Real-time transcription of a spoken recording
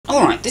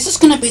Alright, this is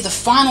going to be the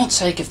final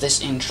take of this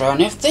intro, and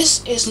if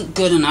this isn't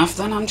good enough,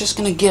 then I'm just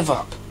going to give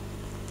up.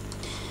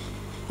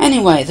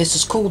 Anyway, this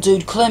is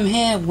CoolDudeClem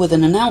here with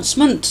an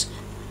announcement.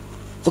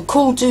 The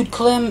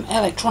CoolDudeClem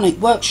Electronic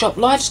Workshop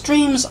live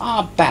streams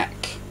are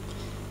back.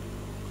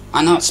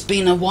 I know it's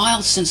been a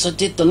while since I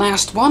did the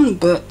last one,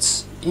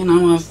 but, you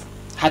know, I've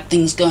had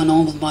things going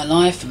on with my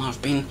life, and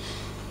I've been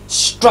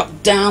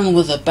struck down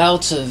with a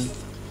bout of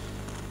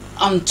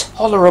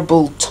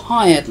intolerable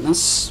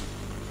tiredness.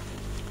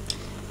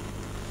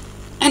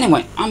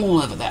 Anyway, I'm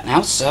all over that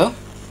now, so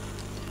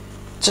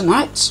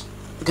tonight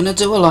I'm going to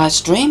do a live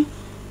stream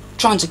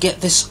trying to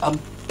get this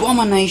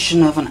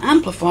abomination of an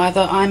amplifier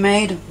that I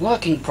made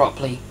working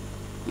properly,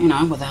 you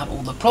know, without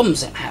all the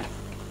problems it had.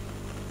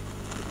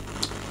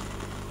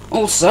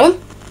 Also,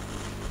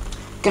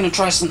 going to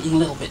try something a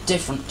little bit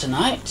different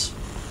tonight.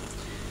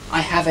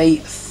 I have a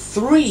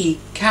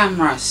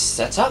 3-camera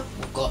setup.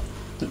 We've got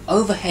an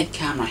overhead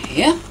camera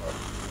here,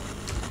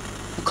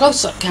 a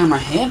close-up camera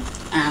here,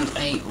 and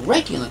a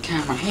regular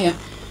camera here,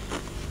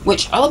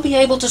 which I'll be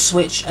able to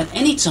switch at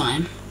any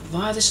time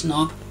via this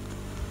knob,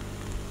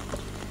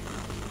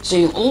 so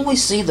you'll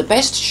always see the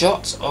best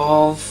shot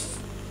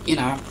of, you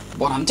know,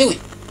 what I'm doing.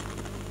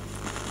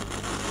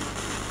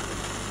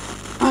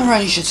 I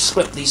really should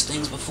script these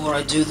things before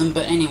I do them,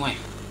 but anyway.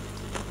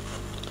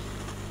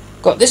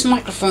 Got this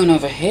microphone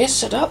over here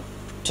set up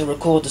to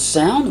record the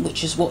sound,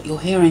 which is what you're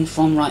hearing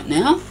from right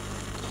now.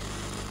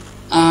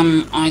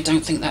 I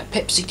don't think that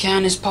Pepsi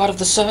can is part of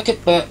the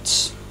circuit,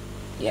 but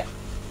yeah.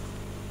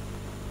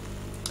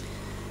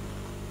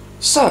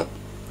 So,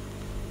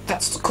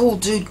 that's the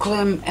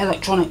CoolDudeClem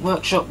Electronic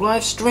Workshop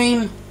live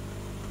stream.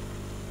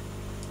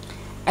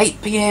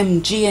 8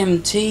 PM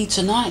GMT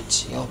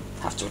tonight. You'll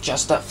have to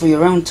adjust that for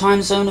your own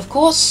time zone, of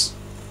course.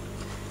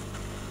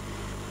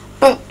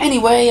 But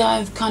anyway,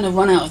 I've kind of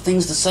run out of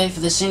things to say for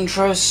this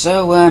intro,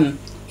 so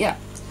yeah.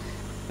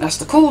 That's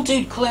the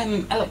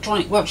CoolDudeClem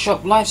Electronic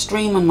Workshop live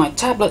stream, and my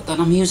tablet that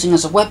I'm using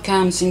as a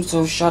webcam seems to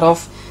have shut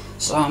off,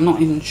 so I'm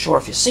not even sure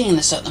if you're seeing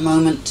this at the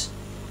moment.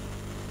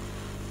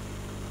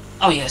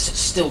 Oh yes, it's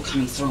still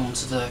coming through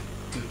onto the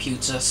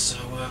computer, so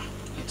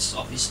it's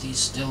obviously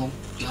still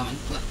going.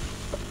 But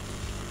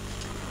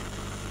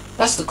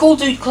that's the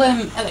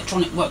CoolDudeClem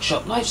Electronic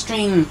Workshop live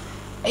stream,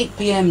 8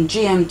 PM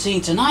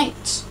GMT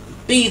tonight.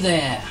 Be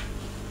there.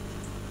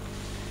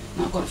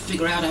 Now I've got to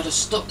figure out how to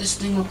stop this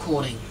thing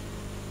recording.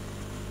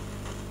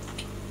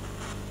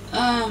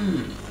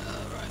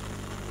 Right.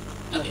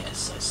 Oh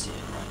yes, I see it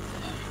right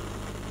there.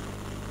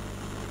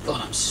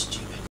 God, I'm stupid.